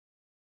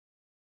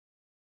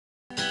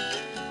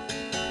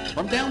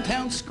From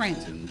downtown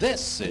Scranton,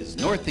 this is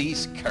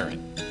Northeast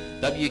Current.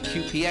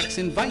 WQPX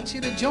invites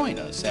you to join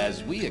us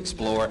as we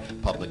explore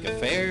public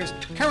affairs,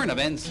 current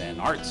events,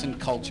 and arts and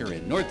culture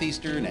in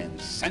northeastern and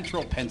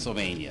central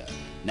Pennsylvania.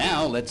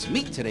 Now let's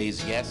meet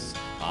today's guests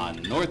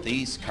on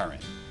Northeast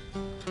Current.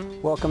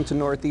 Welcome to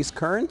Northeast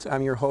Current.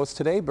 I'm your host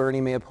today,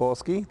 Bernie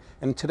Mayapolsky,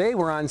 and today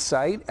we're on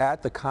site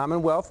at the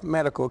Commonwealth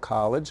Medical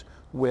College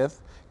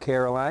with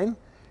Caroline,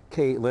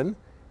 Caitlin,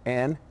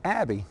 and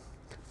Abby,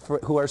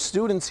 who are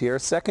students here,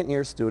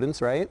 second-year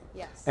students, right?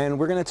 Yes. And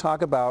we're going to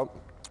talk about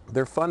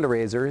their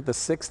fundraiser, the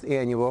 6th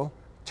annual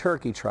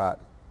Turkey Trot.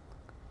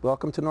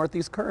 Welcome to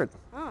Northeast Current.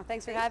 Oh,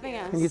 thanks for having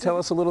us. Can you tell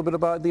us a little bit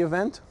about the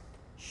event?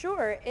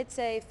 Sure. It's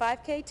a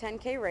 5K,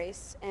 10K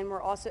race, and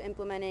we're also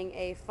implementing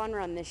a fun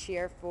run this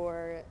year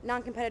for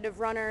non-competitive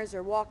runners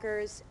or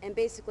walkers, and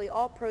basically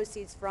all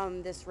proceeds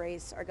from this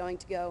race are going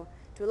to go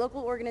to a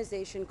local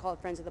organization called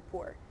Friends of the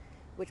Poor,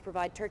 which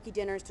provide turkey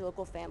dinners to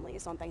local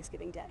families on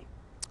Thanksgiving Day.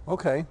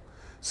 Okay.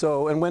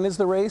 So, and when is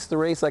the race? The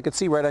race, I could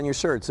see right on your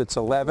shirts. It's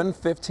 11,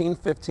 15,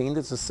 15.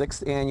 It's the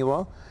 6th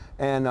annual.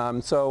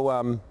 And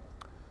so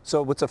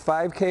it's a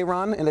 5K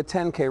run and a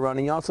 10K run.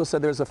 And you also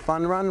said there's a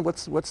fun run.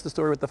 What's the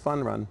story with the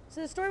fun run? So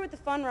the story with the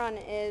fun run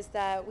is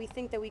that we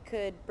think that we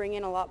could bring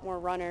in a lot more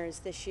runners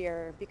this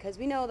year because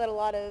we know that a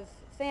lot of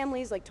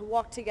families like to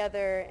walk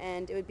together,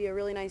 and it would be a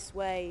really nice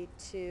way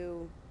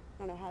to,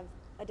 I don't know, have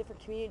a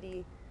different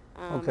community.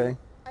 Okay.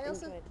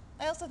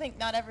 I also think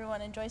not everyone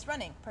enjoys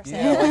running, per se.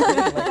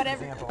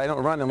 Yeah, I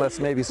don't run unless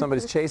maybe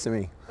somebody's chasing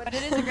me. But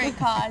it is a great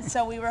cause,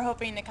 so we were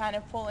hoping to kind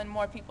of pull in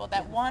more people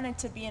that wanted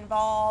to be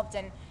involved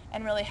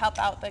and really help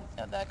out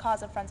the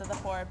cause of Friends of the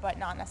Poor, but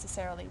not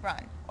necessarily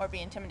run or be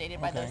intimidated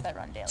by those that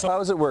run daily. So how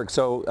does it work?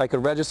 So I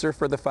could register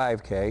for the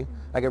 5K,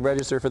 I could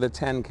register for the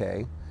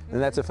 10K,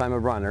 and that's if I'm a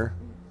runner.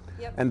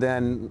 Yep. And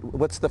then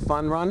what's the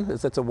fun run?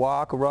 Is it a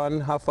walk,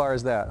 run? How far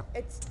is that?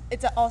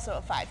 It's also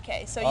a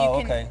 5K, so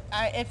you can,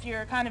 if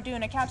you're kind of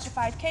doing a couch to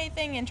 5K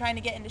thing and trying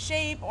to get into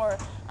shape, or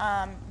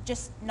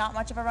just not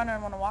much of a runner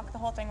and want to walk the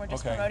whole thing, we're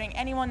just promoting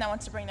anyone that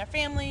wants to bring their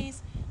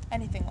families,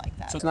 anything like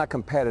that. So it's not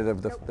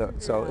competitive.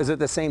 So is it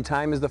the same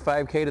time as the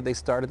 5K? Did they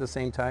start at the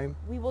same time?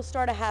 We will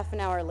start a half an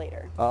hour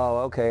later. Oh,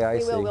 okay, I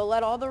see. We'll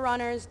let all the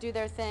runners do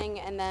their thing,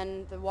 and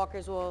then the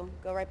walkers will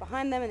go right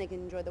behind them, and they can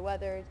enjoy the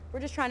weather.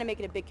 We're just trying to make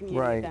it a big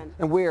community event.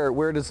 And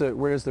where does the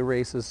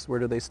races? Where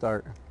do they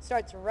start?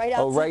 Starts right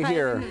outside. Oh, right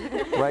here,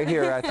 right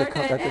here at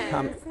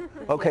the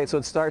Okay, so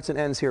it starts and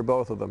ends here,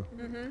 both of them.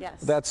 Mm-hmm.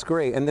 Yes. That's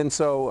great. And then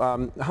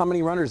so, how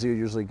many runners do you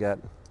usually get?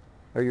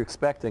 Are you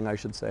expecting, I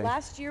should say?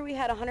 Last year we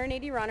had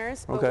 180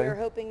 runners, but we're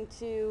hoping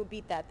to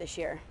beat that this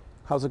year.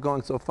 How's it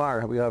going so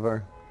far? We have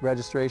our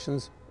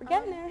registrations? We're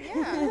getting there.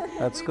 Yeah.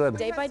 That's good.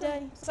 Day by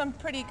day. Some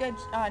pretty good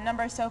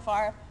numbers so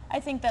far. I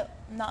think that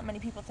not many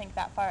people think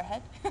that far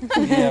ahead.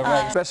 Yeah,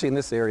 right. Especially in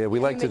this area. We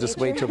like to just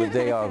wait till the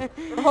day of.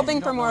 We're hoping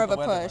for more of a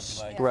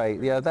push.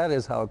 Right, yeah, that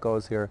is how it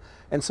goes here.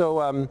 And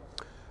so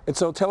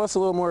tell us a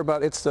little more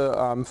about, it's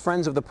the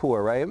Friends of the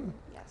Poor, right?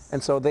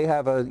 And so they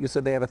have you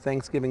said they have a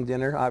Thanksgiving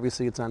dinner.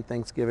 Obviously it's on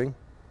Thanksgiving.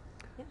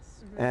 Yes.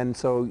 Mm-hmm. And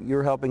so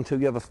you're helping too.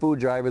 You have a food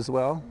drive as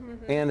well,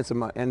 and it's a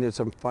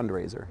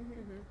fundraiser.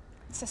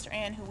 Sister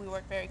Ann, who we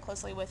work very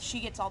closely with, she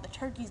gets all the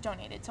turkeys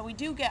donated. So we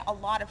do get a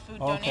lot of food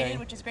donated,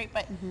 which is great,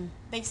 but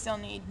they still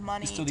need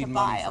money to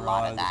buy a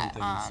lot of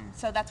that.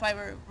 So that's why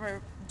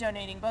we're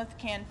donating both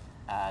canned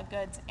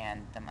goods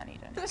and the money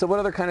donated. So what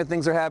other kind of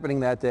things are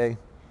happening that day?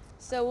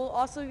 So we'll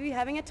also be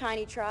having a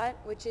tiny trot,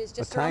 which is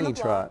just a tiny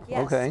trot.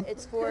 Yes, okay.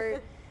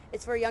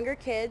 It's for younger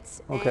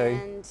kids,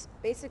 and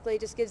basically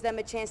just gives them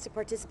a chance to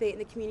participate in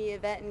the community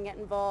event and get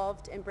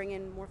involved and bring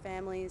in more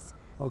families.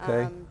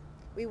 Okay.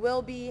 We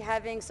will be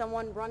having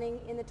someone running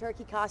in the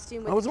turkey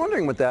costume. I was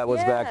wondering what that was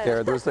back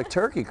there. There was the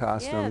turkey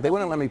costume. Yeah, they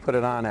wouldn't let me put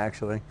it on,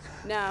 actually.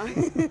 No.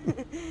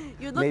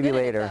 You'd look Maybe good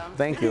later. in it, though.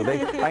 Thank you.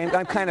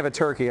 I'm kind of a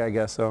turkey, I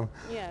guess. So.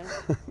 Yeah.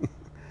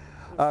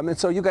 And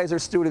so you guys are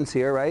students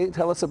here, right?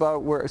 Tell us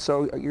about where.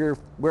 So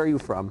where are you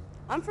from?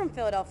 I'm from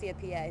Philadelphia,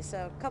 PA,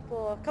 so a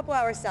couple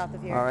hours south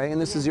of here. All right, and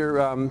this is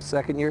your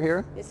second year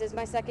here? This is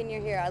my second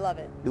year here. I love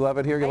it. You love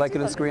it here? You like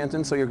it in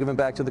Scranton, so you're giving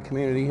back to the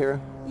community here?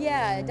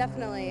 Yeah,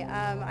 definitely.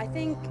 I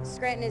think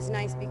Scranton is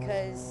nice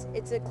because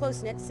it's a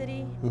close-knit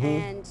city,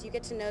 and you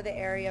get to know the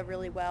area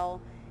really well.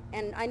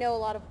 And I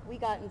know we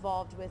got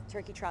involved with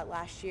Turkey Trot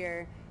last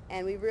year,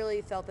 and we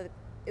really felt that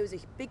it was a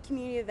big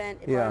community event.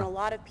 It brought in a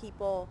lot of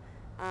people.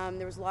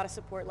 There was a lot of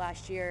support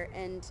last year,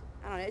 and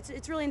I don't know,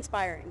 it's really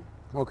inspiring.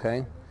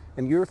 Okay.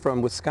 And you're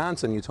from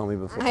Wisconsin, you told me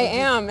before. I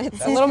am.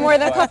 It's a little more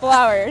than a couple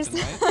hours.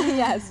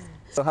 Yes.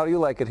 So how do you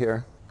like it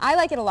here? I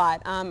like it a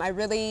lot. I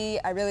really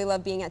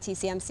love being at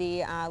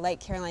TCMC. Like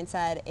Caroline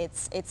said,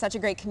 it's such a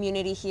great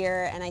community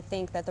here, and I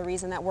think that the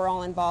reason that we're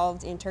all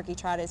involved in Turkey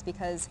Trot is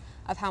because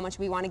of how much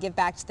we want to give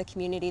back to the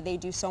community. They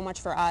do so much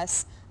for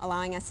us,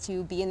 allowing us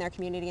to be in their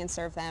community and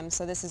serve them.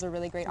 So this is a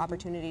really great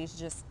opportunity to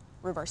just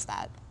reverse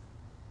that.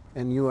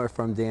 And you are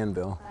from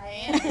Danville. I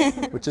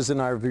am. Which is in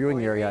our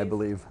viewing area, I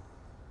believe.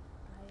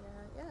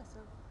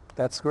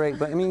 That's great.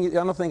 But I mean,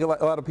 I don't think a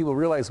lot of people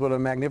realize what a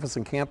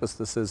magnificent campus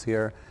this is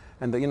here.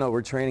 And that, you know,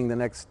 we're training the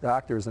next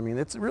doctors. I mean,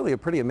 it's really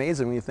pretty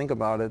amazing when you think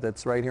about it.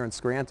 That's right here in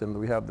Scranton.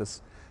 We have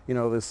this, you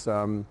know, this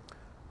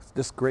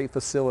great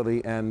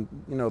facility and,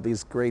 you know,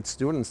 these great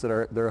students that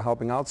are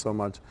helping out so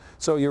much.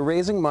 So you're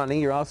raising money,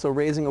 you're also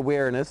raising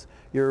awareness,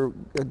 you're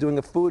doing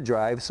a food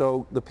drive,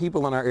 so the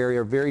people in our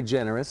area are very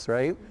generous,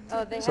 right?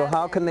 Oh, they So have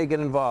how been. can they get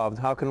involved?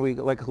 How can we,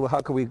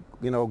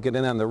 you know, get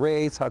in on the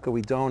race? How can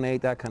we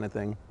donate, that kind of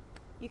thing?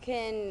 You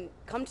can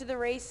come to the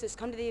race, just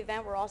come to the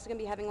event. We're also going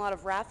to be having a lot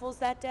of raffles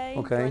that day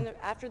Okay.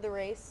 after the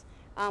race.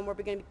 We're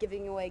going to be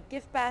giving away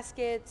gift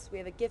baskets. We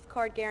have a gift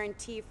card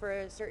guarantee for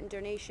a certain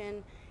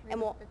donation. And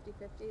we'll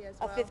 50-50 as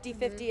a well.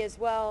 50-50 as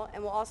well,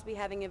 and we'll also be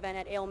having an event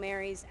at Ale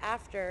Mary's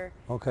after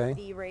Okay.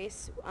 the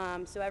race.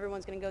 So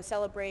everyone's going to go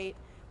celebrate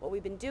what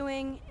we've been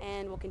doing,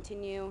 and we'll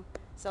continue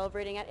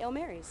celebrating at Ale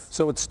Mary's.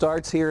 So it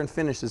starts here and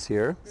finishes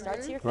here,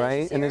 Starts here,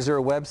 right? finishes And here. is there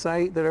a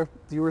website that our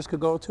viewers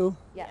could go to?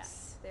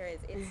 Yes. There is.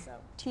 It's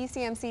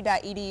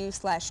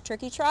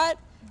tcmc.edu/turkeytrot.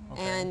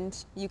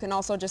 And you can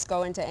also just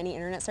go into any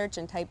internet search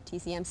and type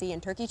TCMC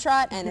and Turkey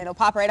Trot, and it'll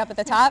pop right up at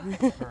the top.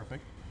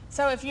 Perfect.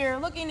 So if you're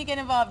looking to get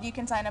involved, you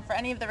can sign up for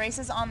any of the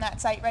races on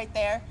that site right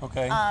there.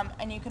 Okay.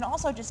 And you can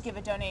also just give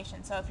a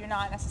donation. So if you're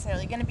not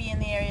necessarily going to be in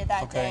the area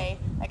that day,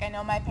 like I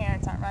know my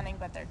parents aren't running,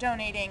 but they're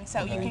donating,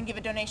 so you can give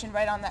a donation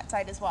right on that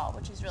site as well,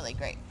 which is really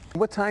great.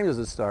 What time does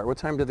it start? What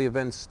time do the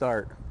events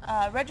start?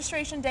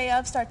 Registration day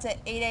of starts at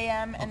 8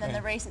 a.m. and then Okay.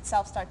 the race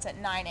itself starts at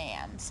 9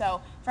 a.m.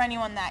 So for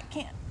anyone that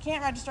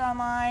can't register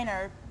online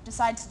or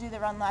decides to do the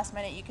run last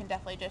minute, you can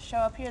definitely just show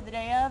up here the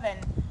day of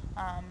and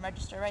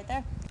register right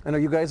there. And are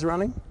you guys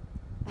running?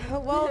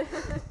 Well,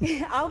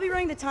 I'll be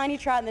running the Tiny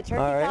Trot in the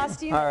turkey All right,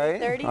 costume all at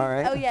right, 8:30. all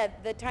right. Oh yeah,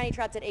 the Tiny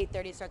Trot's at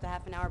 8:30. It starts a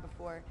half an hour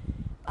before.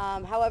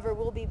 However,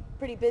 we'll be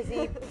pretty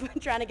busy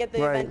trying to get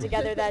the Right. event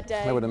together that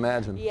day. I would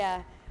imagine.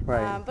 Yeah.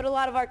 Right. But a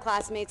lot of our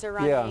classmates are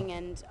Yeah. running,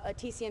 and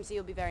TCMC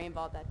will be very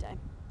involved that day.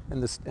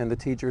 And the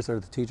teachers,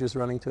 are the teachers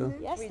running too?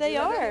 Yes, they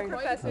are.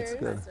 That's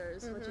good.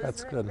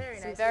 That's good.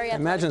 Some very I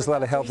imagine there's a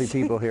lot of healthy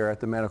athletic people here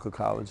at the medical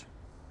college.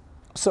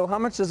 So how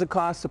much does it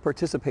cost to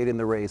participate in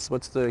the race?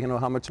 What's the, you know,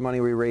 how much money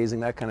are we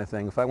raising, that kind of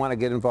thing? If I want to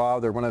get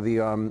involved or one of the,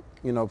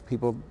 you know,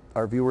 people,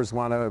 our viewers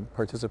want to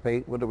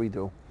participate, what do we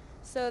do?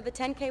 So the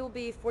 10K will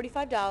be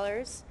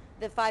 $45,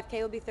 the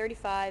 5K will be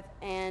 $35,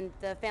 and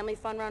the family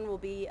fun run will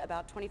be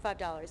about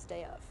 $25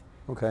 day of.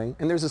 Okay.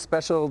 And there's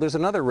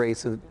another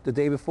race the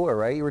day before,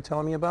 right? You were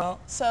telling me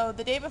about? So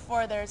the day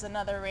before, there's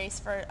another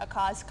race for a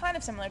cause kind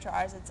of similar to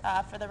ours. It's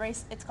for the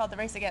race. It's called the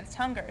Race Against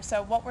Hunger.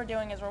 So what we're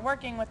doing is we're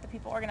working with the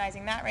people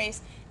organizing that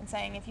race and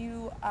saying if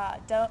you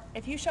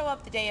show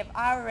up the day of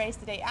our race,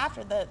 the day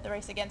after the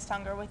Race Against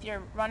Hunger with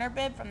your runner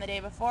bib from the day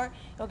before,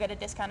 you'll get a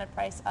discounted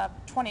price of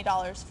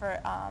 $20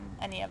 for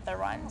any of the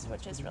runs,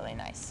 which is really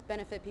nice.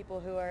 Benefit people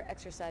who are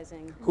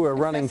exercising. Who are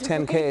running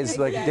 10Ks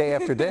like day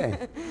after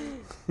day.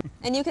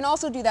 And you can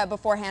also do that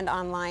beforehand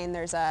online.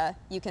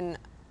 You can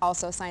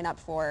also sign up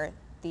for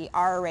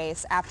our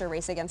race after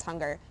Race Against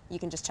Hunger. You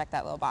can just check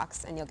that little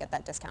box and you'll get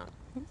that discount.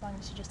 As long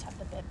as you just have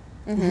the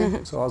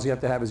bib. So all you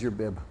have to have is your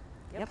bib.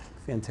 Yep.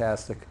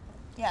 Fantastic.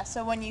 Yeah,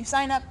 so when you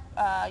sign up,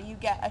 you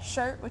get a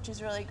shirt, which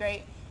is really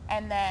great.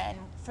 And then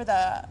for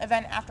the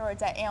event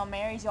afterwards at Ale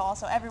Mary's,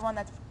 everyone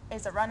that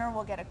is a runner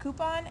will get a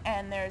coupon,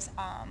 and there's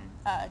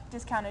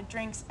discounted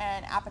drinks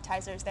and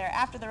appetizers there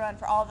after the run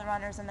for all the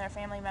runners and their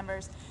family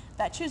members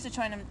that choose to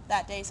join them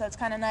that day. So it's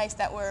kind of nice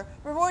that we're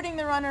rewarding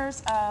the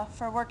runners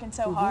for working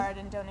so hard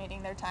and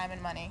donating their time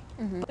and money.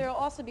 There will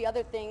also be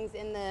other things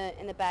in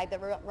the bag that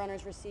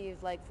runners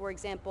receive. Like, for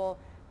example,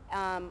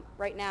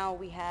 right now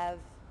we have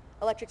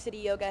Electric City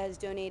Yoga has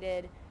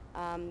donated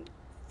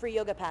free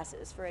yoga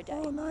passes for a day.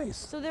 Oh, nice.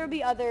 So there will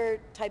be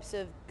other types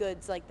of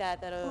goods like that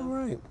that'll All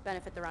right.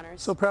 benefit the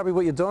runners. So probably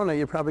what you donate,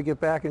 you probably get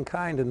back in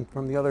kind and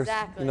from the other,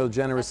 Exactly. you know,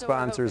 generous That's what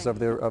we're sponsors of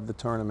hoping. the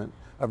tournament,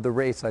 of the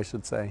race, I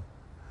should say.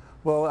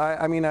 Well,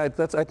 I mean, I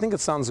think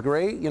it sounds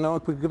great. You know,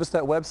 could you give us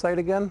that website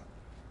again?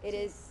 It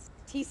is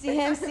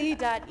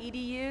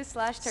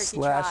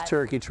tcmc.edu/turkeytrot.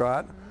 /Turkey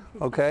Trot.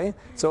 Okay.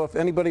 So if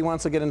anybody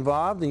wants to get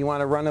involved and you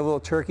want to run a little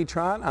turkey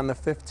trot on the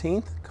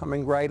 15th,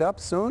 coming right up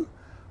soon,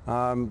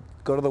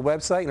 go to the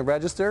website and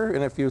register.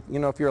 And if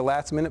you're a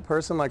last-minute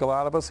person like a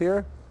lot of us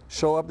here,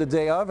 show up the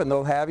day of and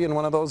they'll have you in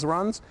one of those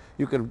runs.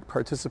 You could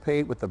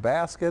participate with the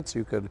baskets.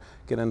 You could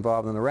get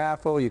involved in the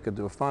raffle. You could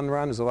do a fun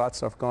run. There's a lot of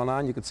stuff going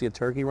on. You could see a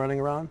turkey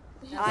running around.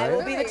 I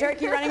will be the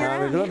turkey running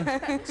around. Very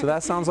good. So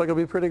that sounds like it'll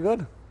be pretty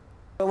good.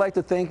 I'd like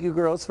to thank you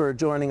girls for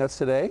joining us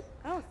today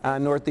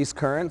on Northeast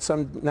Current.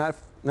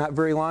 Not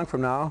very long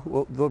from now,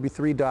 there'll be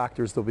 3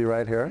 doctors. They'll be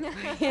right here.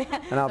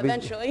 And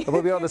Eventually.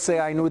 We'll be able to say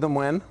I knew them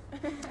when.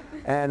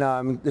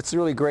 And it's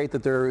really great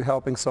that they're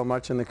helping so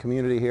much in the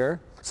community here.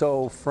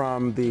 So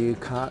from the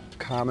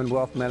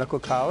Commonwealth Medical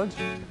College,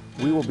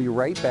 we will be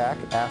right back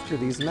after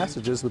these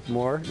messages with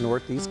more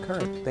Northeast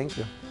Current. Thank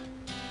you.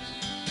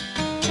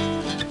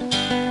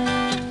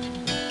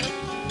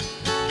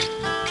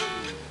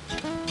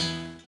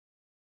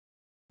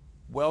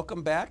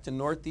 Welcome back to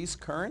Northeast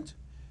Current.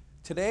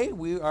 Today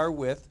we are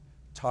with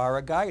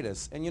Tara, guide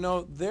us. And you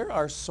know, there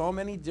are so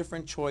many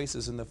different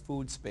choices in the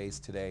food space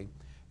today,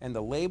 and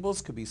the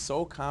labels could be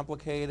so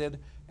complicated,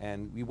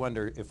 and we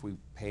wonder if we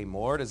pay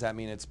more, does that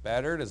mean it's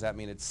better? Does that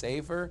mean it's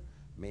safer?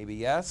 Maybe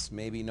yes,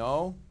 maybe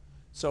no.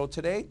 So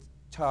today,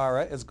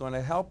 Tara is going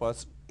to help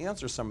us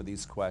answer some of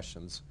these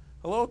questions.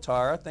 Hello,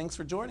 Tara. Thanks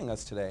for joining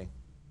us today.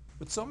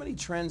 With so many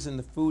trends in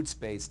the food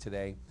space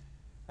today,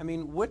 I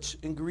mean, which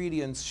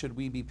ingredients should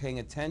we be paying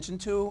attention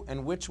to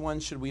and which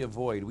ones should we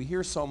avoid? We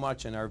hear so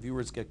much and our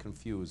viewers get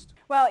confused.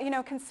 Well, you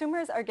know,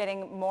 consumers are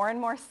getting more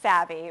and more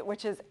savvy,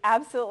 which is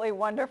absolutely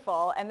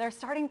wonderful, and they're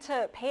starting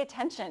to pay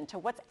attention to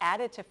what's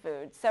added to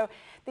food. So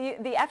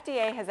the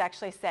FDA has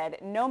actually said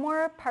no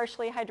more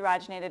partially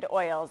hydrogenated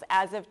oils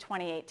as of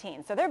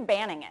 2018. So they're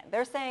banning it.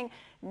 They're saying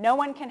no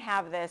one can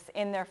have this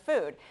in their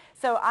food.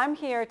 So I'm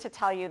here to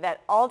tell you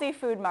that Aldi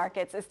Food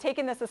Markets is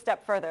taking this a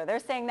step further. They're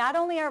saying not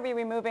only are we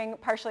removing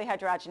partially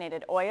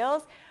hydrogenated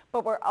oils,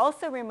 but we're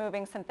also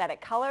removing synthetic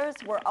colors,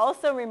 we're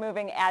also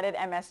removing added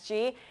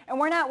MSG, and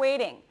we're not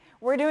waiting.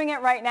 We're doing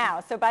it right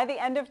now. So by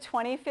the end of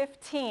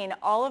 2015,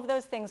 all of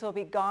those things will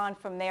be gone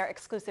from their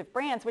exclusive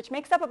brands, which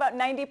makes up about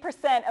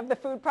 90% of the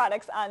food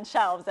products on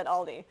shelves at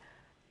Aldi.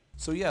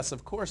 So yes,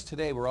 of course,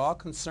 today we're all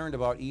concerned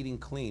about eating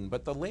clean,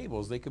 but the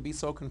labels, they could be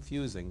so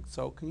confusing.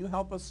 So can you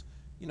help us,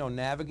 you know,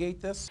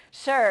 navigate this?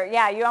 Sure,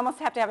 yeah, you almost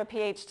have to have a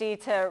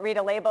PhD to read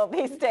a label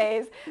these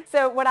days.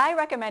 So what I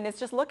recommend is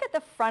just look at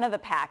the front of the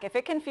pack. If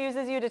it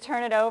confuses you to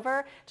turn it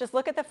over, just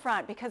look at the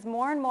front, because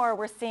more and more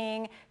we're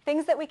seeing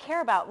things that we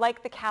care about,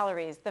 like the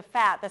calories, the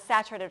fat, the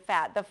saturated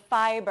fat, the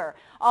fiber.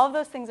 All of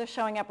those things are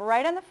showing up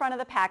right on the front of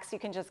the pack, so you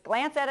can just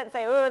glance at it and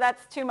say, oh,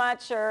 that's too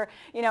much, or,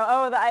 you know,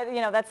 oh,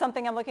 that's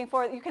something I'm looking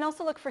for. You can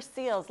also look for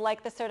seals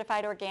like the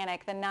certified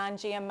organic, the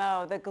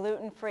non-GMO, the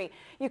gluten-free.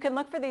 You can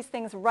look for these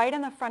things right on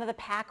the front of the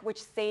pack,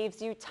 which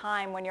saves you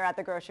time when you're at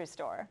the grocery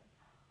store.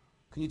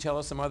 Can you tell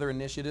us some other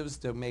initiatives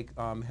to make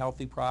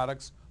healthy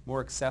products more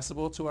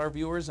accessible to our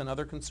viewers and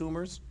other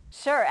consumers?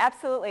 Sure,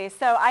 absolutely.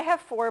 So I have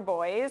 4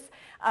 boys,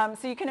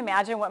 so you can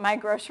imagine what my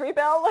grocery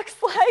bill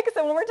looks like.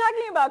 So when we're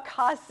talking about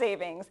cost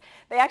savings,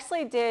 they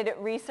actually did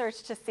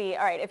research to see,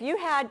 all right, if you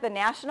had the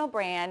national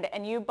brand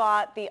and you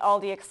bought the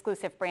Aldi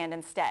exclusive brand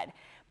instead,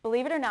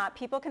 believe it or not,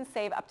 people can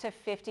save up to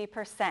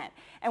 50%.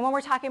 And when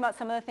we're talking about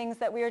some of the things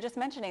that we were just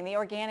mentioning, the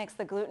organics,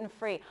 the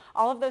gluten-free,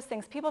 all of those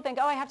things, people think,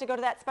 oh, I have to go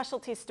to that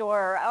specialty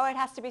store, or oh, it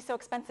has to be so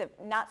expensive.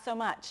 Not so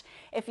much.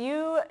 If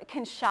you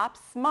can shop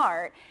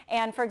smart,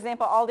 and for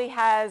example, Aldi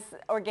has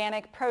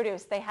organic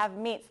produce, they have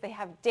meats, they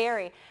have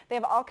dairy, they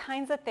have all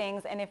kinds of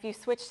things, and if you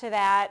switch to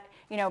that,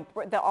 you know,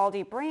 the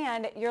Aldi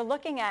brand, you're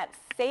looking at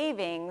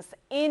savings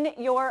in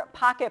your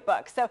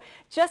pocketbook. So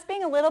just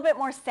being a little bit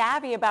more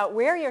savvy about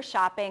where you're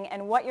shopping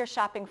and what you're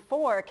shopping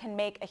for can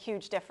make a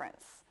huge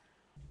difference.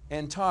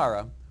 And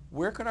Tara,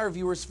 where can our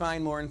viewers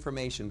find more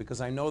information? Because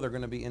I know they're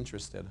going to be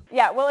interested.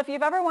 Yeah, well, if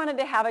you've ever wanted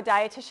to have a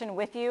dietitian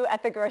with you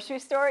at the grocery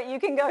store, you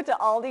can go to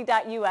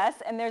aldi.us,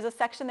 and there's a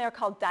section there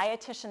called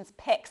Dietitian's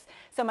Picks.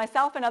 So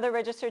myself and other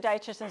registered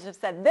dietitians have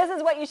said, this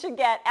is what you should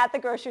get at the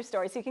grocery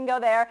store. So you can go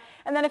there.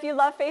 And then if you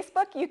love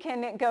Facebook, you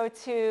can go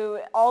to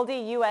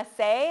Aldi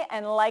USA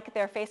and like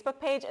their Facebook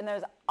page, and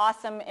there's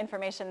awesome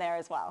information there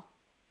as well.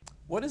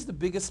 What is the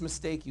biggest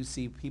mistake you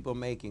see people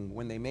making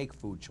when they make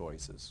food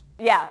choices?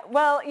 Yeah,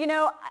 well, you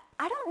know,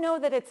 I don't know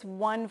that it's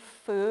one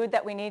food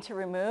that we need to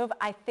remove.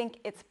 I think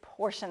it's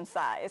portion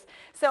size.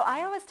 So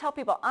I always tell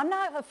people, I'm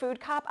not a food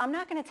cop. I'm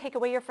not going to take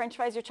away your French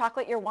fries, your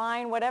chocolate, your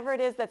wine, whatever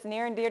it is that's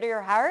near and dear to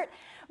your heart.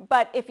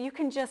 But if you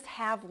can just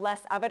have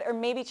less of it, or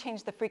maybe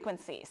change the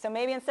frequency. So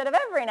maybe instead of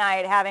every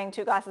night having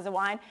 2 glasses of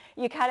wine,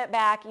 you cut it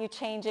back, you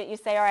change it, you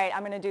say, all right,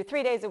 I'm going to do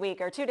 3 days a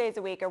week or 2 days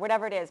a week or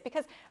whatever it is,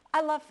 because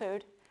I love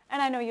food.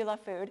 And I know you love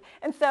food.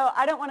 And so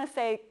I don't want to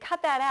say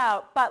cut that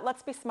out, but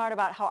let's be smart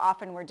about how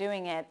often we're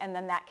doing it. And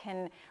then that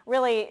can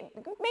really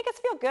make us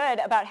feel good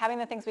about having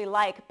the things we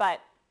like,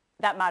 but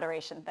that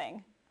moderation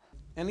thing.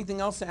 Anything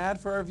else to add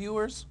for our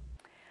viewers?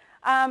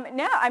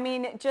 No, I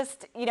mean,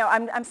 just, you know,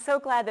 I'm so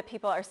glad that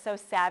people are so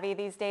savvy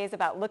these days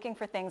about looking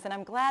for things, and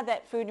I'm glad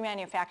that food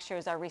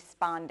manufacturers are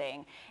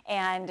responding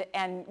and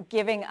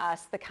giving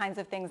us the kinds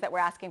of things that we're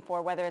asking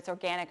for, whether it's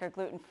organic or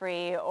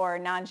gluten-free or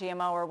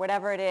non-GMO or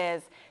whatever it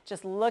is.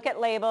 Just look at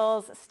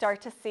labels, start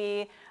to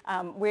see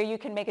where you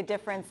can make a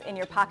difference in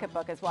your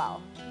pocketbook as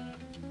well.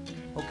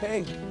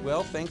 Okay,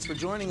 well, thanks for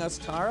joining us,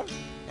 Tara,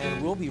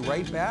 and we'll be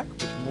right back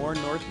with more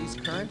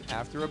Northeast Current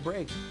after a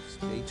break.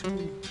 Stay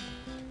tuned.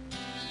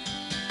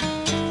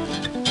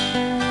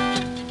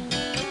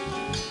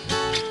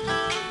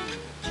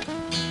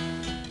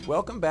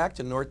 Welcome back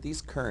to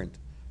Northeast Current.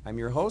 I'm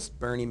your host,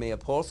 Bernie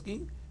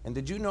Mayapolsky, and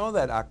did you know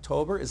that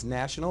October is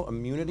National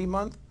Immunity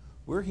Month?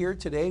 We're here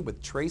today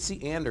with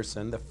Tracy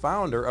Anderson, the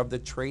founder of the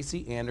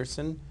Tracy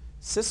Anderson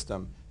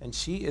System, and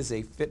she is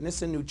a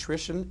fitness and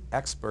nutrition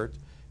expert,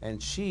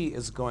 and she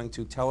is going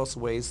to tell us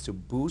ways to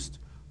boost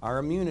our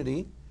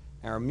immunity,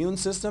 our immune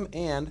system,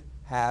 and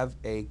have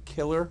a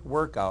killer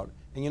workout.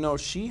 And you know,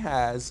 she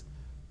has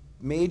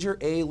major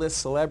A-list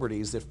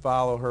celebrities that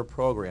follow her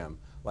program,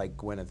 like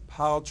Gwyneth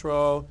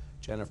Paltrow,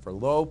 Jennifer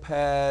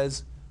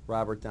Lopez,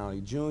 Robert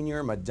Downey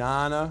Jr.,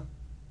 Madonna,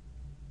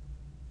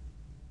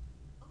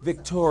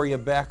 Victoria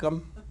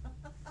Beckham.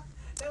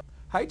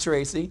 Hi,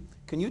 Tracy.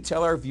 Can you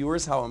tell our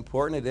viewers how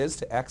important it is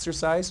to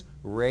exercise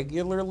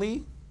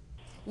regularly?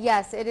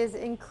 Yes, it is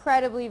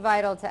incredibly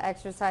vital to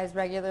exercise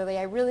regularly.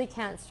 I really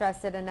can't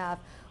stress it enough.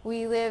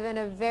 We live in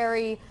a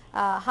very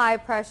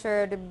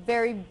high-pressured,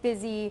 very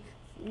busy,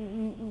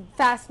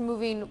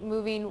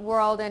 fast-moving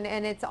world,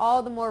 and it's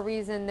all the more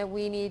reason that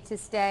we need to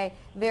stay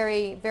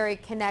very, very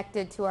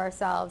connected to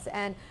ourselves.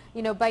 And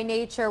you know, by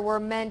nature,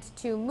 we're meant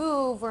to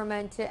move, we're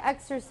meant to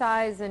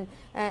exercise and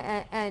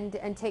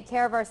take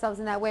care of ourselves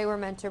in that way. We're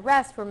meant to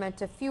rest, we're meant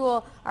to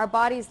fuel. Our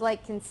bodies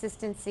like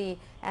consistency,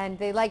 and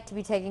they like to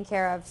be taken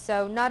care of.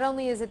 So not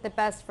only is it the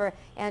best for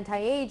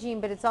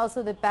anti-aging, but it's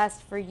also the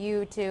best for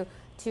you to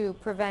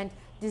prevent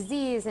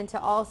disease and to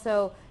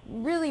also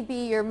really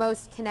be your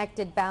most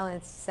connected,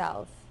 balanced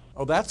self.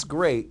 Oh, that's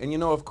great. And you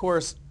know, of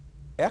course,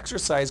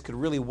 exercise could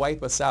really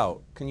wipe us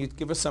out. Can you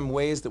give us some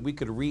ways that we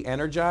could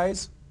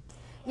re-energize?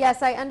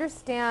 Yes, I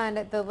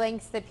understand the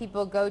lengths that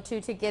people go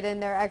to get in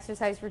their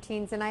exercise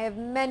routines, and I have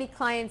many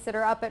clients that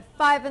are up at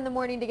 5 in the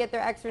morning to get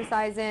their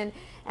exercise in,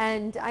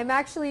 and I'm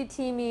actually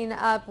teaming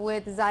up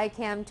with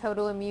Zicam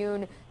Total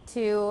Immune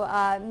to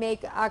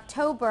make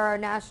October our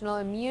National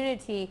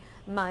Immunity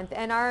Month,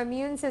 and our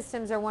immune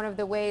systems are one of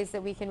the ways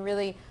that we can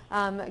really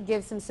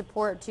give some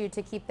support to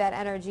keep that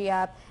energy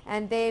up,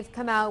 and they've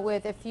come out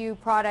with a few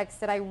products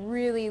that I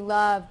really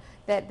love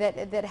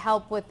that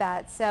help with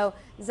that. So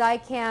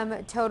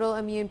Zicam Total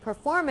Immune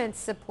Performance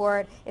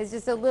Support is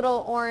just a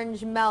little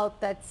orange melt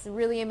that's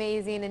really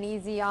amazing and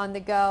easy on the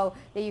go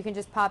that you can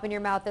just pop in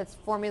your mouth, that's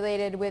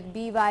formulated with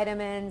B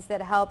vitamins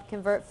that help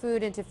convert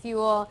food into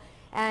fuel.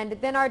 And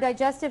then our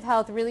digestive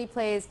health really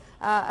plays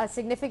a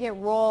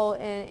significant role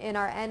in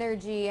our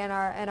energy and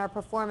our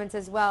performance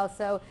as well.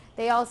 So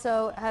they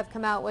also have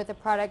come out with a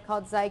product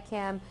called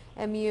Zicam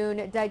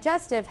Immune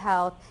Digestive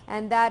Health,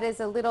 and that is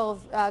a little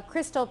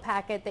crystal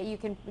packet that you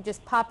can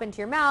just pop into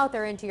your mouth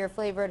or into your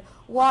flavored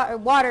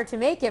water to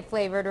make it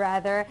flavored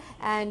rather,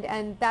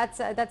 and that's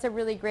a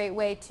really great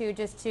way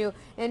to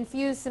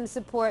infuse some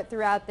support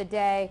throughout the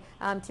day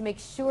to make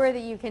sure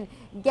that you can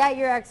get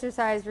your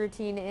exercise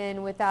routine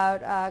in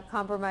without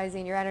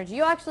compromising your energy.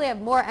 You'll actually have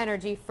more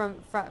energy from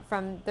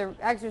the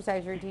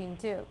exercise routine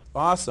too.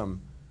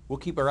 Awesome. We'll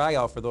keep our eye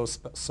out for those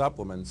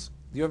supplements.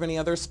 Do you have any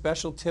other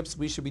special tips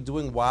we should be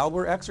doing while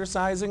we're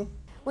exercising?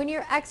 When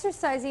you're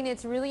exercising,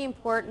 it's really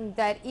important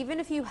that even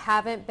if you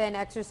haven't been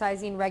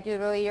exercising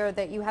regularly or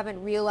that you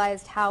haven't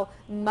realized how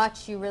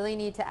much you really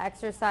need to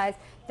exercise,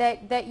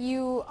 that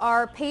you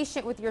are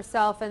patient with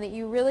yourself and that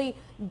you really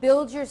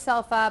build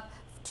yourself up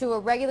to a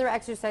regular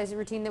exercise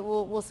routine that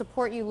will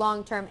support you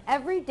long term.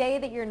 Every day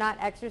that you're not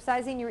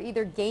exercising, you're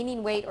either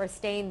gaining weight or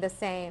staying the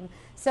same.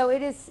 So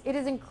it is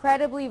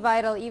incredibly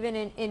vital, even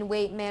in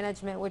weight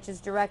management, which is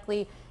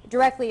directly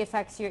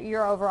affects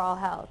your overall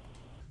health.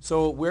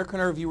 So where can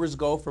our viewers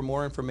go for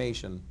more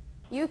information?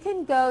 You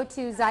can go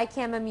to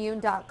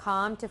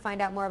zycamimmune.com to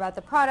find out more about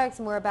the products,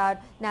 more about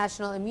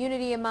National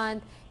Immunity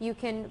Month. You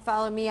can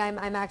follow me. I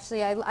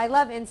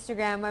love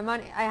Instagram.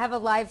 I have a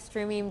live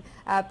streaming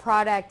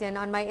product, and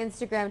on my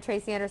Instagram,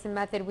 Tracy Anderson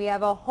Method, we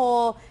have a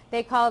whole,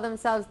 they call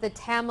themselves the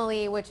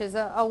Tamily, which is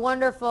a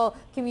wonderful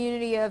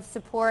community of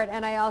support,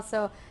 and I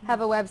also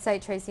have a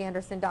website,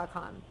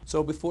 tracyanderson.com.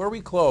 So before we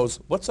close,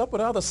 what's up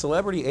with all the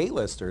celebrity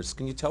A-listers?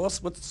 Can you tell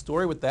us what's the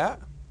story with that?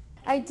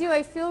 I do.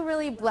 I feel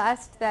really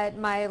blessed that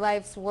my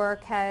life's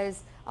work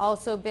has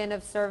also been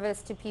of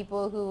service to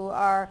people who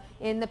are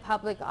in the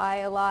public eye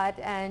a lot,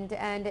 and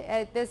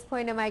at this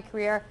point in my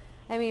career,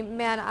 I mean,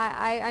 man,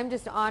 I'm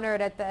just honored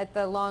at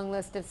the long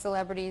list of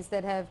celebrities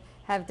that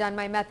have done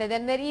my method,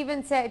 and that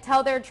even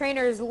tell their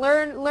trainers,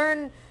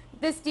 learn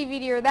this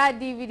DVD or that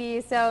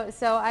DVD.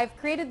 So I've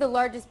created the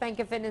largest bank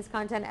of fitness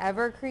content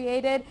ever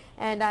created,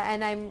 and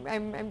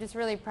I'm just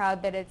really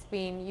proud that it's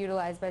being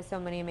utilized by so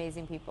many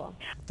amazing people.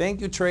 Thank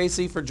you,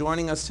 Tracy, for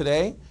joining us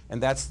today,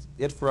 and that's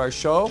it for our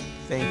show.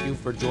 Thank you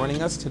for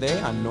joining us today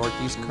on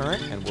Northeast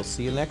Current, and we'll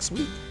see you next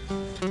week.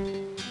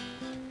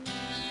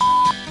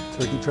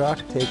 Turkey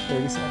Trot, take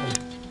 37.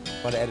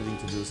 A lot of editing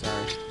to do,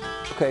 sorry.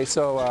 Okay,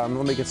 so let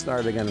me get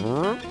started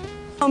again.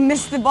 Oh,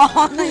 missed the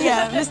ball.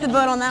 Yeah, missed the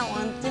boat on that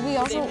one. Did we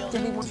want?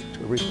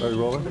 Are we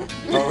rolling?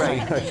 All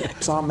right.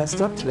 It's all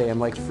messed up today. I'm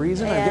like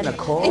freezing. I'm getting a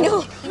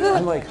cold.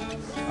 I'm like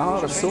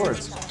out of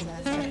sorts.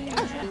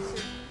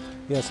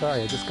 Yeah,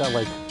 sorry. I just got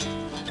like,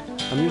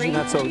 I'm usually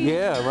not so,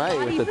 yeah, right,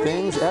 with the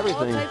things,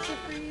 everything. All types of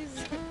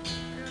freeze.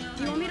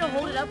 Do you want me to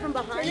hold it up from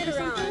behind? Turn it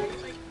around.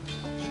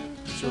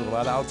 Sure, a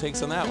lot of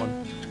outtakes on that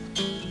one.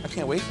 I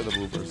can't wait for the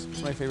bloopers.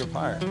 It's my favorite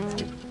part.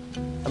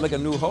 I'm like a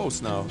new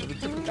host now. I'm a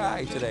different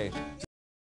guy today.